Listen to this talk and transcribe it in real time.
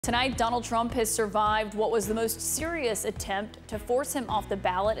Tonight, Donald Trump has survived what was the most serious attempt to force him off the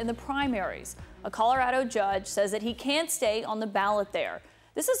ballot in the primaries. A Colorado judge says that he can't stay on the ballot there.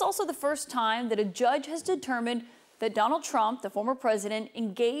 This is also the first time that a judge has determined that Donald Trump, the former president,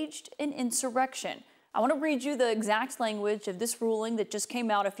 engaged in insurrection. I want to read you the exact language of this ruling that just came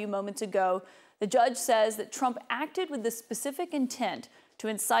out a few moments ago. The judge says that Trump acted with the specific intent to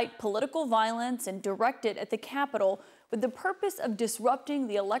incite political violence and direct it at the Capitol with the purpose of disrupting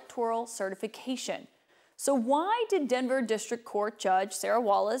the electoral certification. So why did Denver District Court Judge Sarah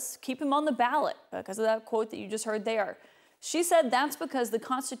Wallace keep him on the ballot? Because of that quote that you just heard there. She said that's because the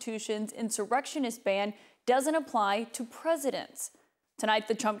Constitution's insurrectionist ban doesn't apply to presidents. Tonight,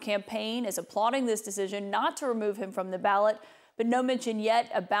 the Trump campaign is applauding this decision not to remove him from the ballot, but no mention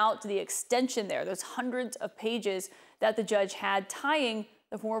yet about the extension there, those hundreds of pages that the judge had tying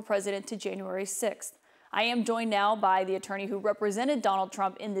the former president to January 6th. I am joined now by the attorney who represented Donald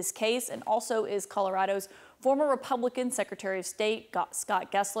Trump in this case and also is Colorado's former Republican Secretary of State,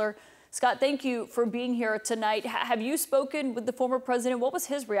 Scott Gessler. Scott, thank you for being here tonight. Have you spoken with the former president? What was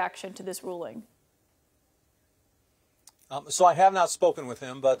his reaction to this ruling? So I have not spoken with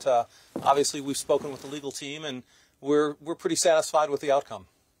him, but obviously we've spoken with the legal team, and we're pretty satisfied with the outcome.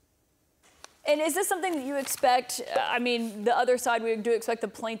 And is this something that you expect? I mean, the other side, we do expect the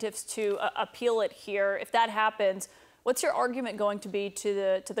plaintiffs to appeal it here. If that happens, what's your argument going to be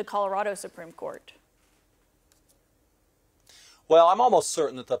to the Colorado Supreme Court? Well, I'm almost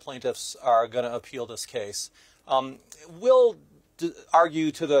certain that the plaintiffs are going to appeal this case. We'll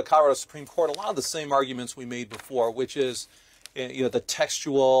argue to the Colorado Supreme Court a lot of the same arguments we made before, which is the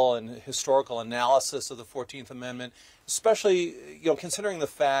textual and historical analysis of the 14th Amendment, especially considering the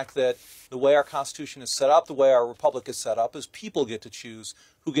fact that the way our Constitution is set up, the way our republic is set up, is people get to choose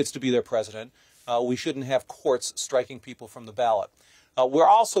who gets to be their president. We shouldn't have courts striking people from the ballot. We're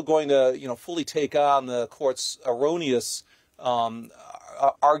also going to fully take on the court's erroneous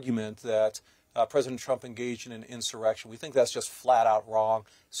argument that President Trump engaged in an insurrection. We think that's just flat out wrong,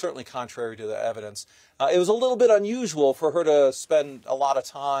 certainly contrary to the evidence. It was a little bit unusual for her to spend a lot of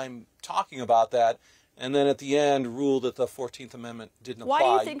time talking about that and then at the end rule that the 14th Amendment didn't apply.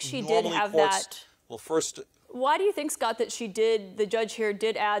 Why do you think she did have that? Well, first, why do you think, Scott, that the judge here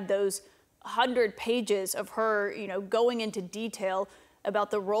did add those 100 pages of her, going into detail about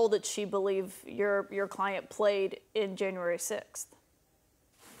the role that she believed your client played in January 6th?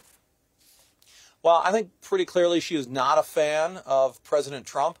 Well, I think pretty clearly she is not a fan of President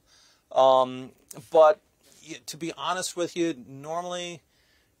Trump. But to be honest with you, normally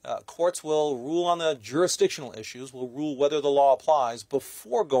courts will rule on the jurisdictional issues, will rule whether the law applies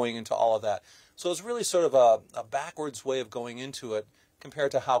before going into all of that. So it's really sort of a backwards way of going into it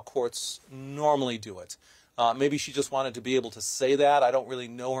compared to how courts normally do it. Maybe she just wanted to be able to say that. I don't really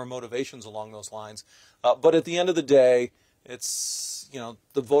know her motivations along those lines. But at the end of the day, it's,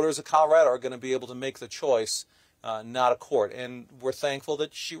 the voters of Colorado are going to be able to make the choice, not a court. And we're thankful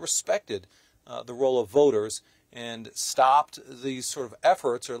that she respected the role of voters and stopped these sort of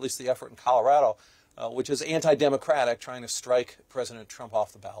efforts, or at least the effort in Colorado, which is anti-democratic, trying to strike President Trump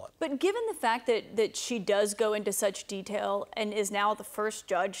off the ballot. But given the fact that she does go into such detail and is now the first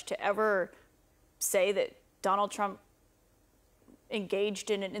judge to ever say that Donald Trump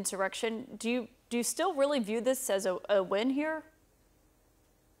engaged in an insurrection, do you still really view this as a win here?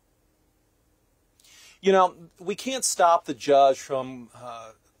 We can't stop the judge from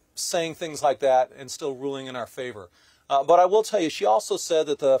saying things like that and still ruling in our favor. But I will tell you, she also said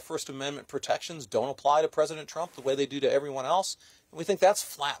that the First Amendment protections don't apply to President Trump the way they do to everyone else. And we think that's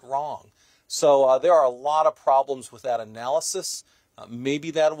flat wrong. So there are a lot of problems with that analysis. Maybe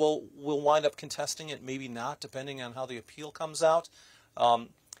that we'll wind up contesting it, maybe not, depending on how the appeal comes out.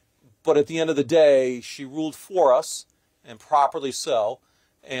 But at the end of the day, she ruled for us, and properly so.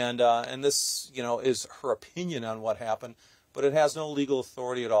 And this, is her opinion on what happened, but it has no legal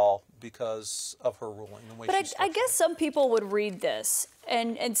authority at all because of her ruling. The way but I guess some people would read this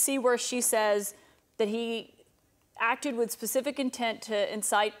and see where she says that he acted with specific intent to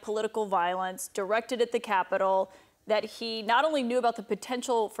incite political violence, directed at the Capitol, that he not only knew about the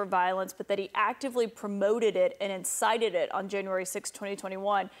potential for violence, but that he actively promoted it and incited it on January 6,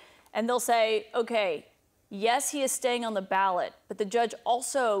 2021. And they'll say, okay, yes, he is staying on the ballot, but the judge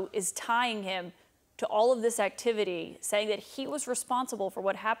also is tying him to all of this activity, saying that he was responsible for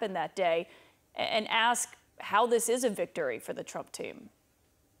what happened that day, and ask how this is a victory for the Trump team.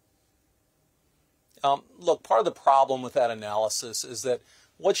 Look, part of the problem with that analysis is that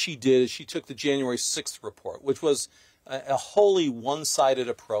what she did is she took the January 6th report, which was a wholly one-sided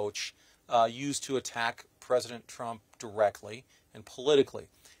approach used to attack President Trump directly and politically.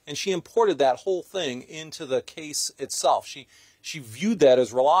 and she imported that whole thing into the case itself. She viewed that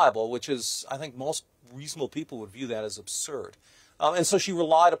as reliable, which is, I think most reasonable people would view that as absurd. And so she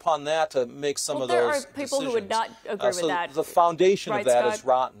relied upon that to make some of those decisions. There are people who would not agree with that. The foundation of that is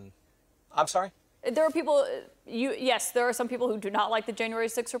rotten. I'm sorry? There are people, yes, there are some people who do not like the January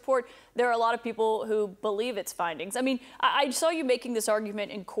 6th report. There are a lot of people who believe its findings. I mean, I saw you making this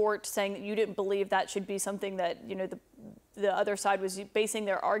argument in court saying that you didn't believe that should be something that, you know, the other side was basing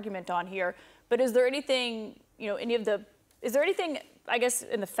their argument on here. But is there anything, you know, is there anything, I guess,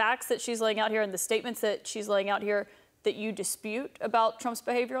 in the facts that she's laying out here and the statements that she's laying out here that you dispute about Trump's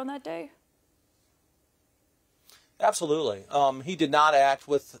behavior on that day? Absolutely. He did not act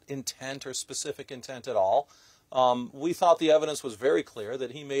with intent or specific intent at all. We thought the evidence was very clear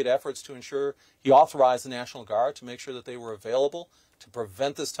that he made efforts to ensure he authorized the National Guard to make sure that they were available to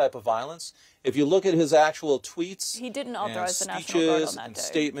prevent this type of violence. If you look at his actual tweets, he didn't authorize the National Guard on that day.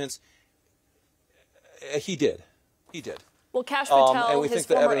 Statements, he did. He did. Well, Kash Patel, his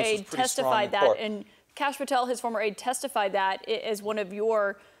former aide, testified that, and Kash Patel, his former aide, testified that as one of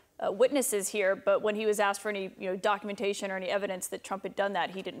your witnesses here, but when he was asked for any documentation or any evidence that Trump had done that,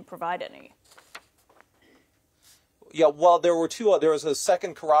 he didn't provide any. Yeah, well, there were two. There was a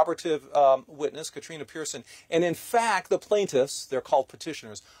second corroborative witness, Katrina Pearson, and in fact, the plaintiffs, they're called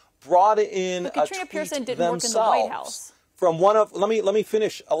petitioners, brought in but Katrina Pearson didn't work in the White House. From one of, let me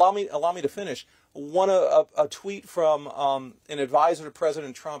finish. Allow me to finish. A tweet from an advisor to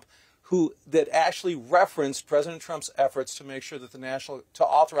President Trump, that actually referenced President Trump's efforts to make sure that to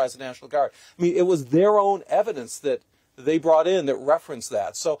authorize the National Guard. I mean, it was their own evidence that they brought in that referenced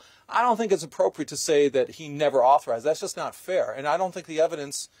that. So I don't think it's appropriate to say that he never authorized. That's just not fair. And I don't think the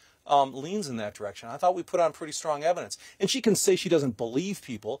evidence leans in that direction. I thought we put on pretty strong evidence. And she can say she doesn't believe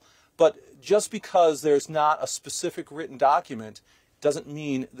people, but just because there's not a specific written document doesn't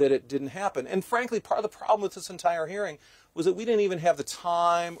mean that it didn't happen. And frankly, part of the problem with this entire hearing was that we didn't even have the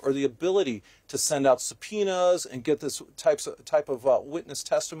time or the ability to send out subpoenas and get this type of witness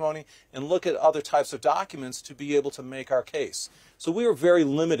testimony and look at other types of documents to be able to make our case. So we were very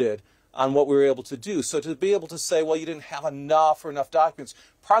limited on what we were able to do. So to be able to say, well, you didn't have enough documents,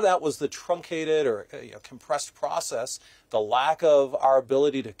 part of that was the truncated or compressed process, the lack of our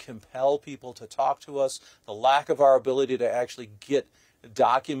ability to compel people to talk to us, the lack of our ability to actually get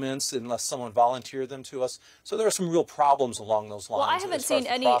documents unless someone volunteered them to us. So there are some real problems along those lines. Well, I haven't seen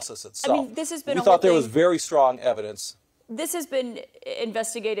any process itself. I mean, this has been we thought there was very strong evidence. This has been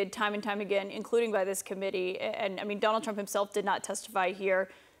investigated time and time again, including by this committee. And I mean, Donald Trump himself did not testify here.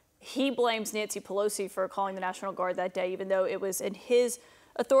 He blames Nancy Pelosi for calling the National Guard that day, even though it was in his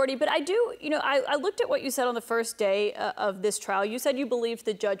authority. But I do, I looked at what you said on the first day of this trial. You said you believed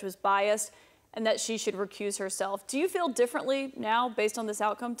the judge was biased and that she should recuse herself. Do you feel differently now based on this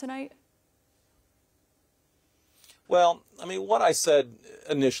outcome tonight? Well, I mean, what I said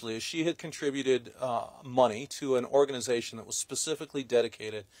initially is she had contributed money to an organization that was specifically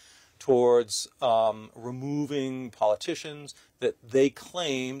dedicated towards removing politicians that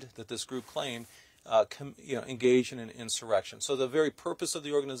this group claimed, engaged in an insurrection. So the very purpose of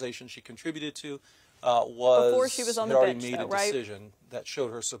the organization she contributed to was before she was on the bench, made though, a right? decision that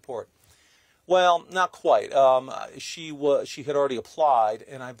showed her support. Well, not quite. She had already applied,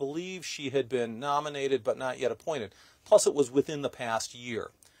 and I believe she had been nominated but not yet appointed. Plus, it was within the past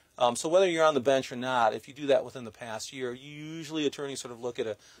year. So whether you're on the bench or not, if you do that within the past year, usually attorneys sort of look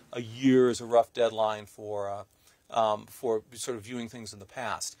at a year as a rough deadline for sort of viewing things in the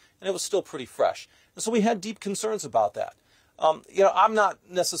past. And it was still pretty fresh. And so we had deep concerns about that. I'm not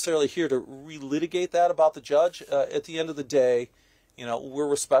necessarily here to relitigate that about the judge. At the end of the day, we're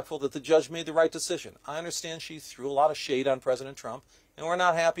respectful that the judge made the right decision. I understand she threw a lot of shade on President Trump, and we're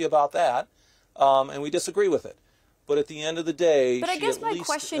not happy about that, and we disagree with it. But at the end of the day, but I guess my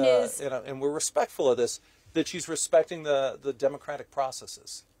question is, and we're respectful of this, that she's respecting the democratic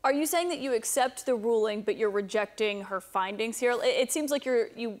processes. Are you saying that you accept the ruling, but you're rejecting her findings here? It seems like you're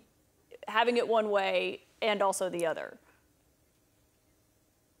having it one way and also the other.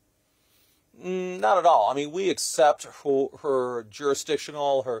 Not at all. I mean, we accept her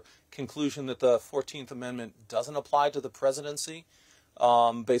her conclusion that the 14th Amendment doesn't apply to the presidency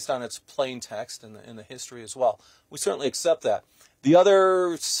based on its plain text and the history as well. We certainly accept that. The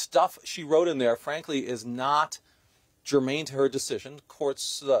other stuff she wrote in there, frankly, is not germane to her decision.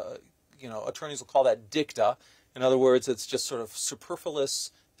 Courts, attorneys will call that dicta. In other words, it's just sort of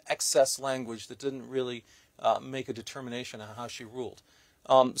superfluous excess language that didn't really make a determination on how she ruled.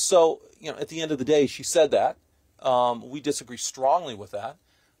 So, at the end of the day, she said that. We disagree strongly with that,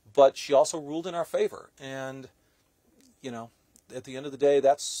 but she also ruled in our favor. And, at the end of the day,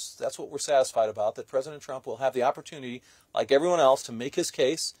 that's what we're satisfied about, that President Trump will have the opportunity, like everyone else, to make his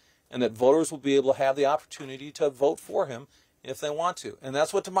case, and that voters will be able to have the opportunity to vote for him if they want to. And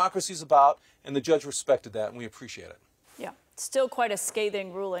that's what democracy is about, and the judge respected that, and we appreciate it. Yeah, still quite a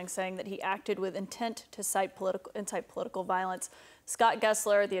scathing ruling, saying that he acted with intent to incite political violence. Scott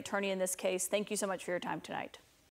Gessler, the attorney in this case, thank you so much for your time tonight.